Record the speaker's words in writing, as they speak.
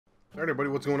Alright everybody,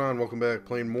 what's going on? Welcome back,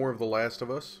 playing more of The Last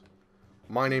of Us.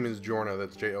 My name is Joarna,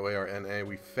 that's Joarna.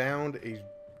 We found a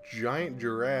giant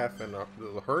giraffe and a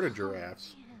herd of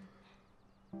giraffes.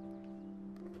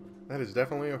 That is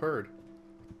definitely a herd.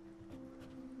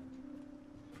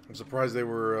 I'm surprised they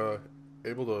were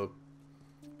able to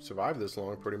survive this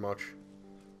long, pretty much.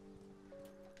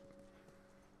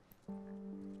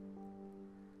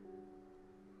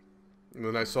 And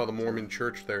then I saw the Mormon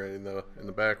church there in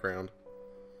the background.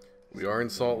 We are in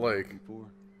Salt Lake.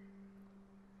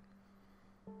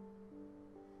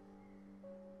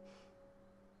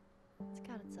 It's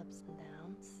got its ups and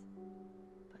downs,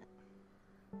 but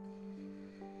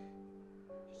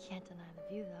you can't deny the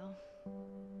view, though.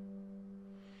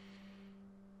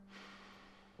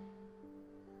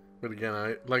 But again,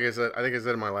 I think I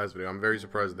said in my last video, I'm very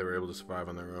surprised that they were able to survive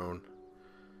on their own.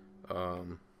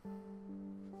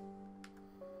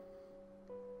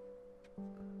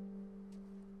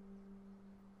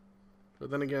 But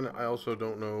then again, I also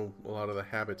don't know a lot of the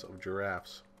habits of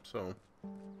giraffes, so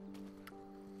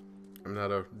I'm not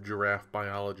a giraffe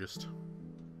biologist.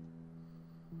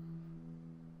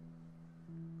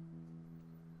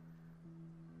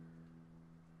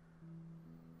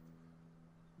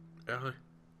 Ellie?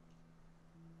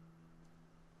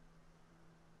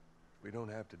 We don't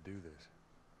have to do this.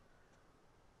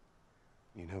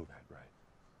 You know that, right?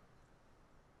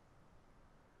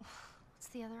 What's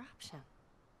the other option?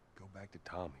 Go back to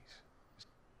Tommy's. Just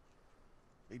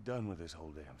be done with this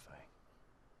whole damn thing.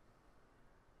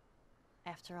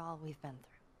 After all we've been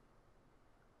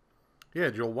through.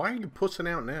 Yeah, Joel, why are you pussing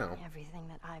out now? Everything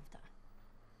that I've done.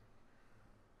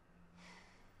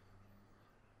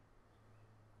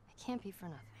 It can't be for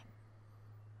nothing.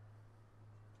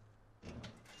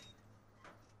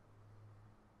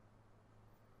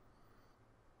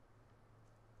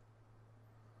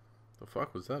 The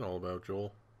fuck was that all about,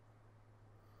 Joel?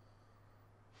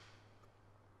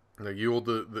 Like, you hold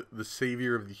the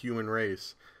savior of the human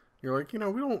race. You're like, you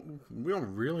know, we don't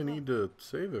really need to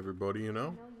save everybody, you know? I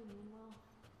know you mean well,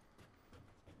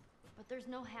 but there's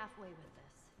no halfway with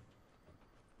this.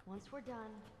 Once we're done,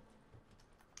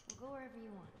 we'll go wherever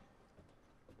you want.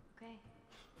 Okay?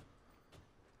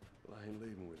 Well, I ain't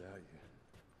leaving without you.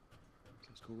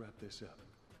 Let's go wrap this up.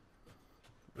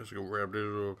 Let's go wrap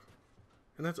this up.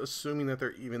 And that's assuming that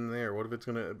they're even there. What if it's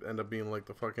gonna end up being like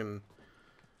the fucking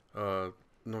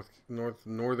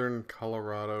Northern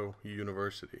Colorado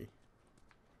University?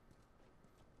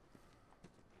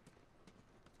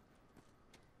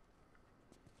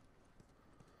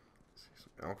 Let's see,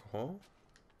 some alcohol.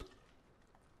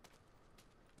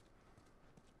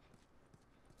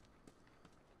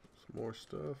 Some more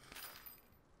stuff.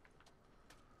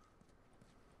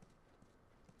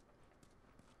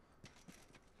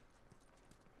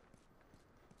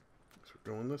 So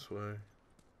we're going this way.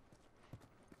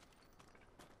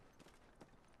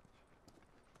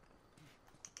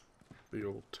 The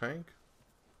old tank.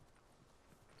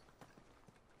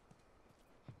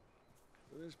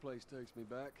 Well, this place takes me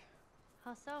back.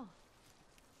 How so?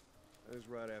 That was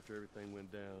right after everything went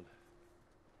down.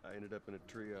 I ended up in a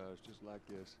triage just like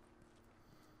this.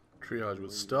 Triage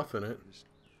with stuff in it.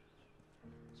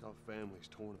 Saw families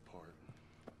torn apart.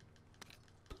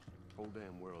 Whole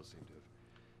damn world seemed to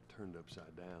have turned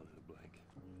upside down in a blink.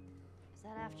 Is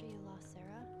that after you lost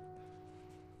Sarah?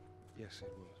 Yes,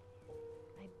 it was.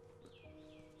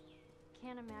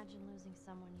 Can't imagine losing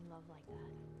someone you love like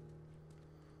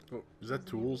that. Oh, is that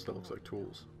tools? That looks like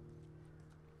tools.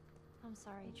 I'm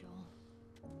sorry, Joel.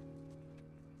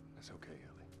 That's okay,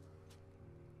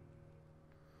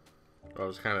 Ellie. I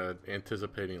was kind of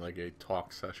anticipating like a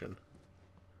talk session.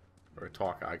 Or a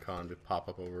talk icon to pop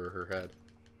up over her head.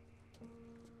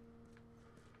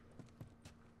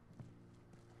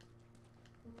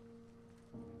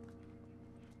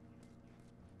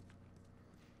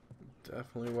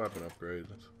 Definitely weapon upgrades.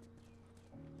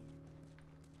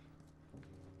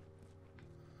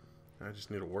 I just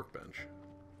need a workbench.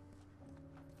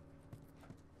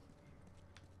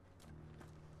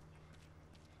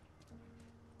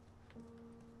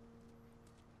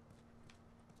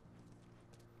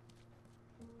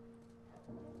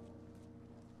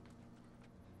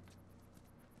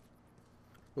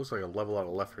 Looks like a level out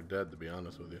of Left 4 Dead, to be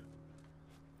honest with you.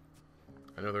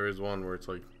 I know there is one where it's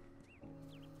like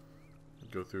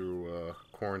go through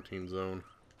quarantine zone.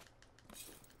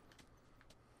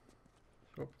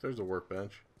 Oh, there's a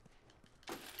workbench.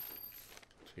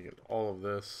 Taking all of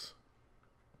this.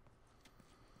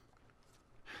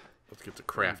 Let's get to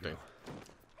crafting.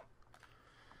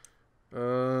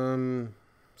 Let's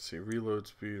see, reload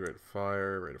speed, rate of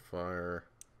fire, rate of fire.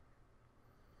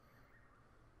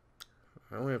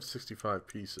 I only have 65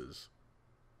 pieces.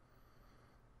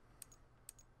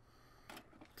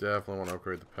 Definitely want to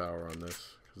upgrade the power on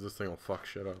this, because this thing will fuck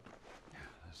shit up. Yeah,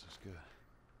 this is good.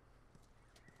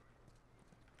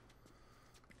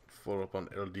 Full up on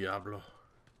El Diablo.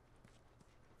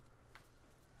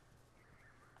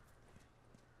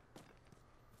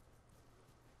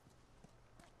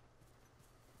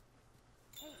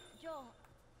 Hey, Joel,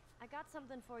 I got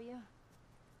something for you.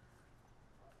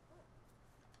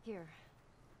 Here.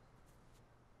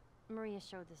 Maria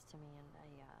showed this to me and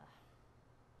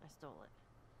I stole it.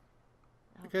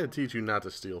 I gotta teach you not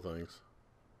to steal things.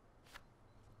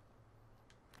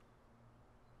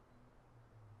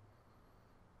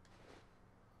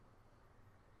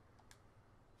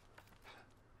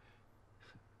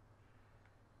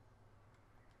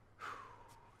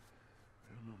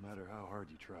 Well, no matter how hard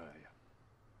you try,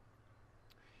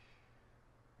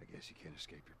 I guess you can't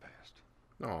escape your past.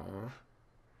 Aww.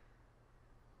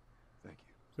 Thank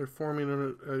you. They're forming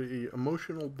a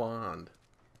emotional bond.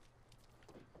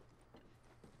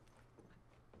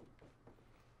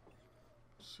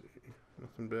 Let's see.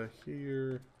 Nothing back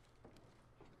here.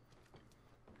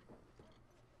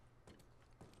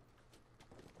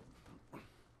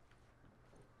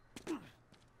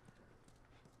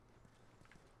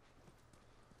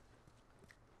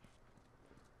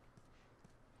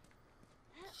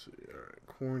 Let's see. Alright.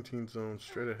 Quarantine zone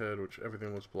straight ahead, which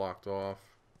everything was blocked off.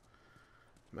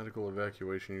 Medical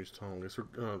evacuation, use tunnel. Guess we're,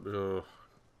 do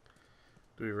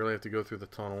we really have to go through the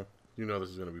tunnel? You know this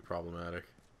is going to be problematic.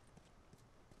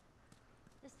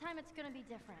 This time it's gonna be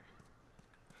different.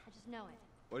 I just know it.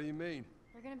 What do you mean?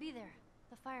 They're gonna be there.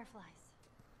 The fireflies.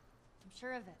 I'm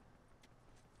sure of it.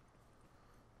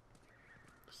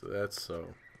 So that's so.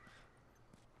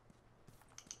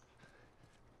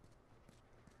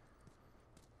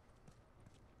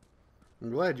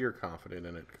 I'm glad you're confident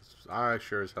in it, because I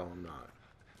sure as hell am not.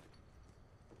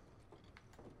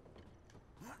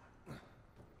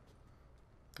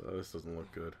 Oh, this doesn't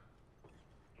look good.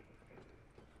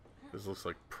 This looks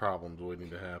like problems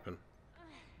waiting to happen.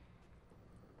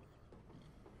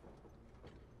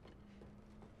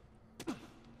 Let's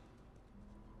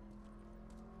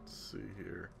see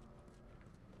here.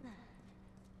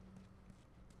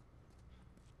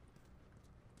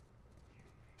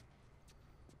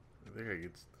 I think I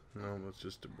could... No, that's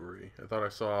just debris. I thought I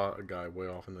saw a guy way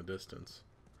off in the distance.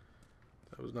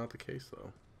 That was not the case,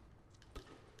 though.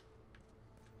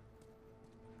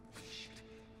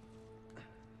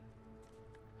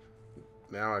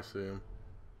 Now I see him.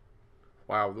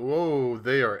 Wow. Whoa,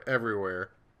 they are everywhere.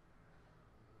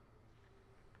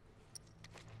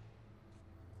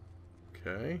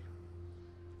 Okay.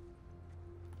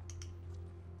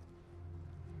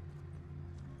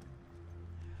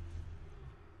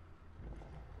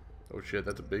 Oh shit,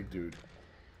 that's a big dude.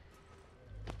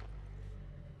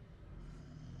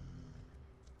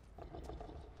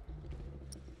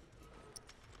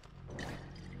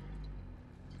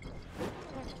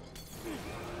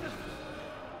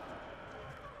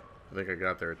 I think I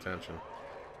got their attention.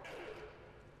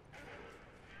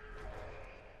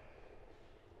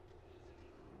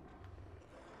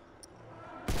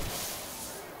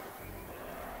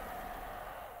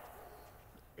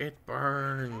 It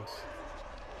burns.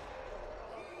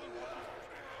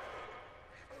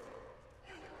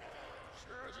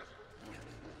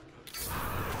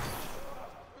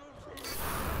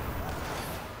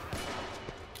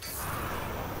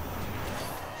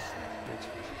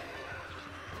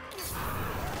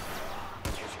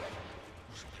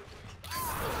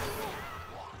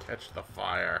 Catch the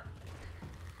fire.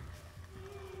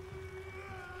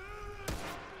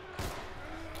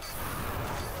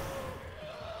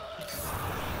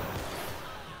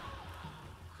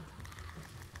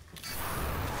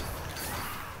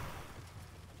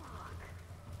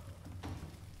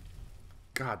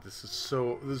 God, this is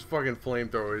so... This fucking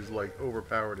flamethrower is, like,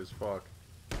 overpowered as fuck.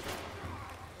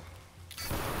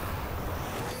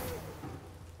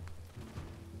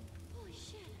 Holy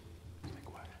shit. Stay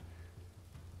quiet.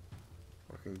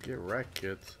 Fucking get wrecked,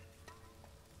 kids.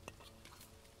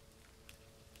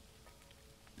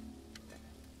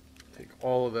 Take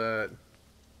all of that.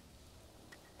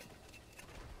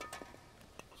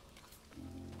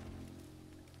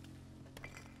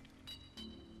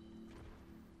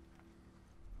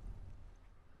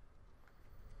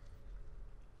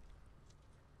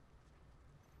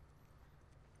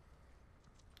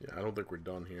 Yeah, I don't think we're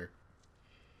done here.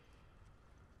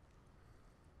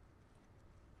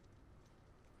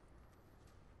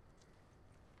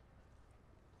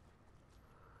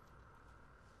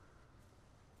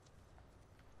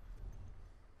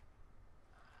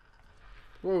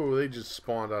 Whoa, they just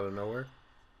spawned out of nowhere.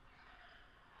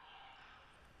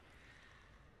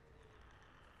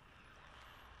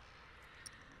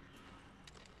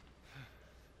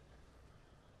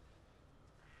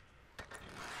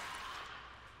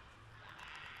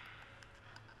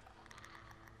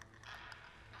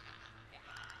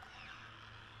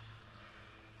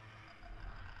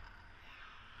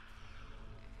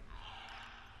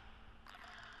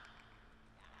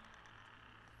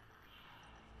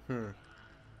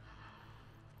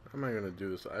 How am I gonna do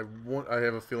this? I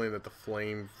have a feeling that the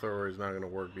flamethrower is not gonna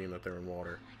work, being that they're in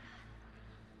water. Oh my god.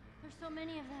 There's so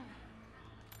many of them.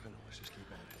 I know, let's just keep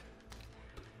at it.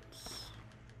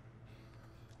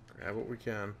 Grab what we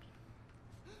can.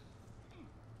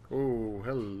 Oh,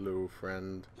 hello,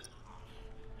 friend.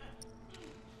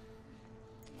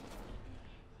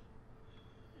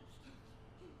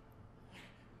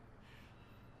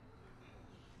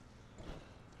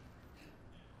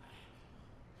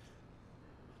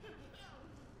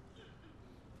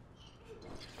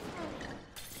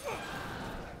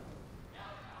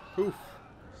 Poof.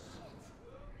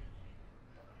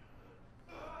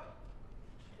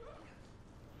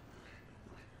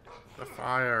 The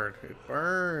fire. It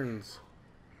burns.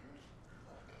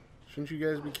 Shouldn't you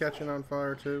guys be catching on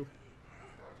fire too?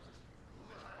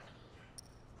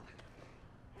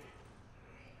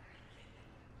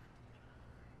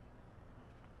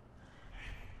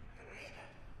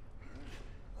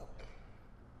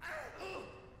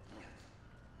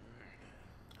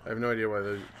 I have no idea why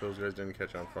those guys didn't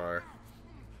catch on fire.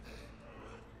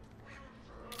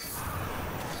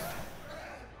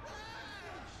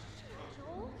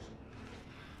 Joel?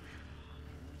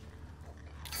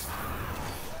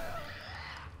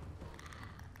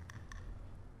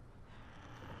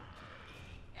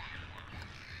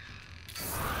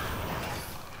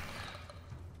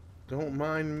 Don't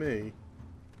mind me.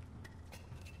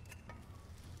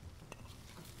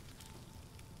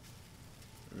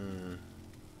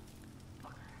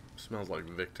 Smells like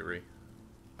victory.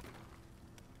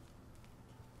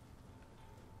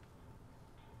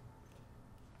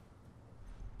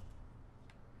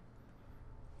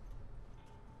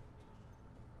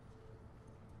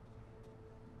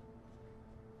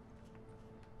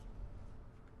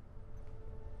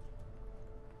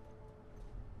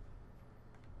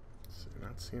 So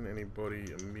not seeing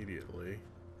anybody immediately.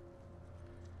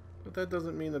 But that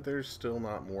doesn't mean that there's still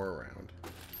not more around.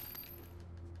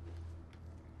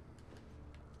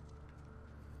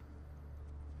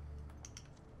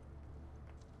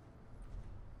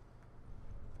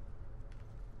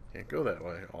 Can't go that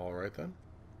way. Alright then.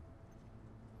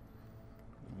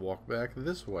 Walk back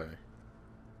this way.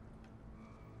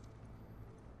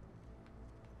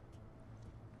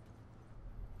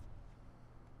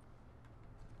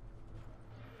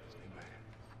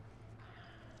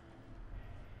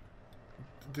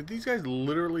 Did these guys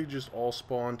literally just all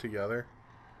spawn together?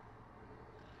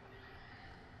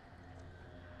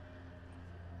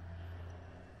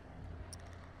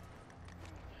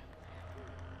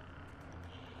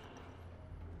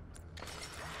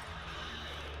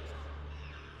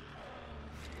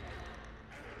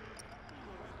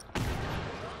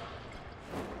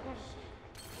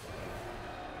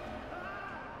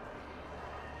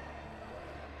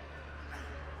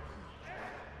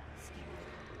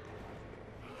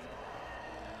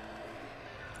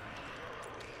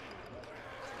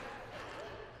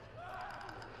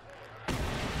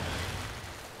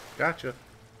 Gotcha.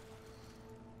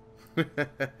 I'm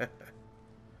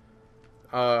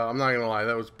not gonna lie,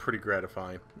 that was pretty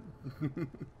gratifying.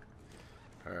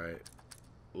 Alright.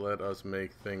 Let us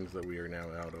make things that we are now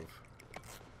out of.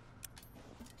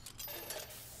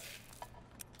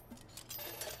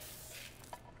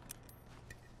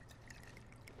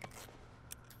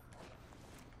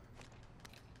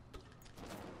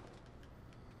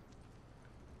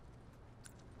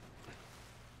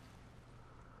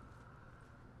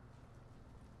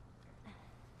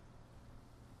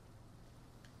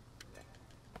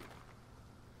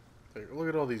 Look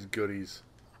at all these goodies.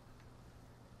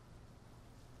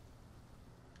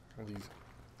 All these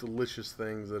delicious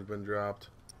things that have been dropped.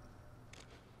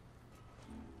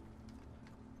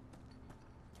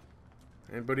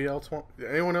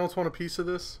 Anyone else want a piece of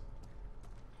this?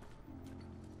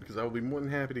 Because I will be more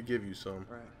than happy to give you some.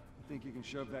 Right. You think you can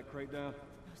shove that crate down?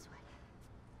 No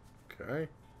sweat. Okay.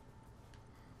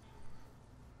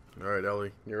 Alright,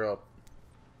 Ellie, you're up.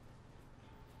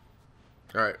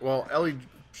 Alright, well, Ellie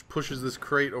pushes this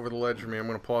crate over the ledge for me. I'm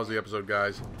going to pause the episode,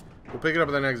 guys. We'll pick it up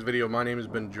in the next video. My name has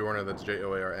been Joarna. That's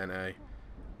Joarna.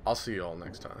 I'll see you all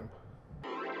next time.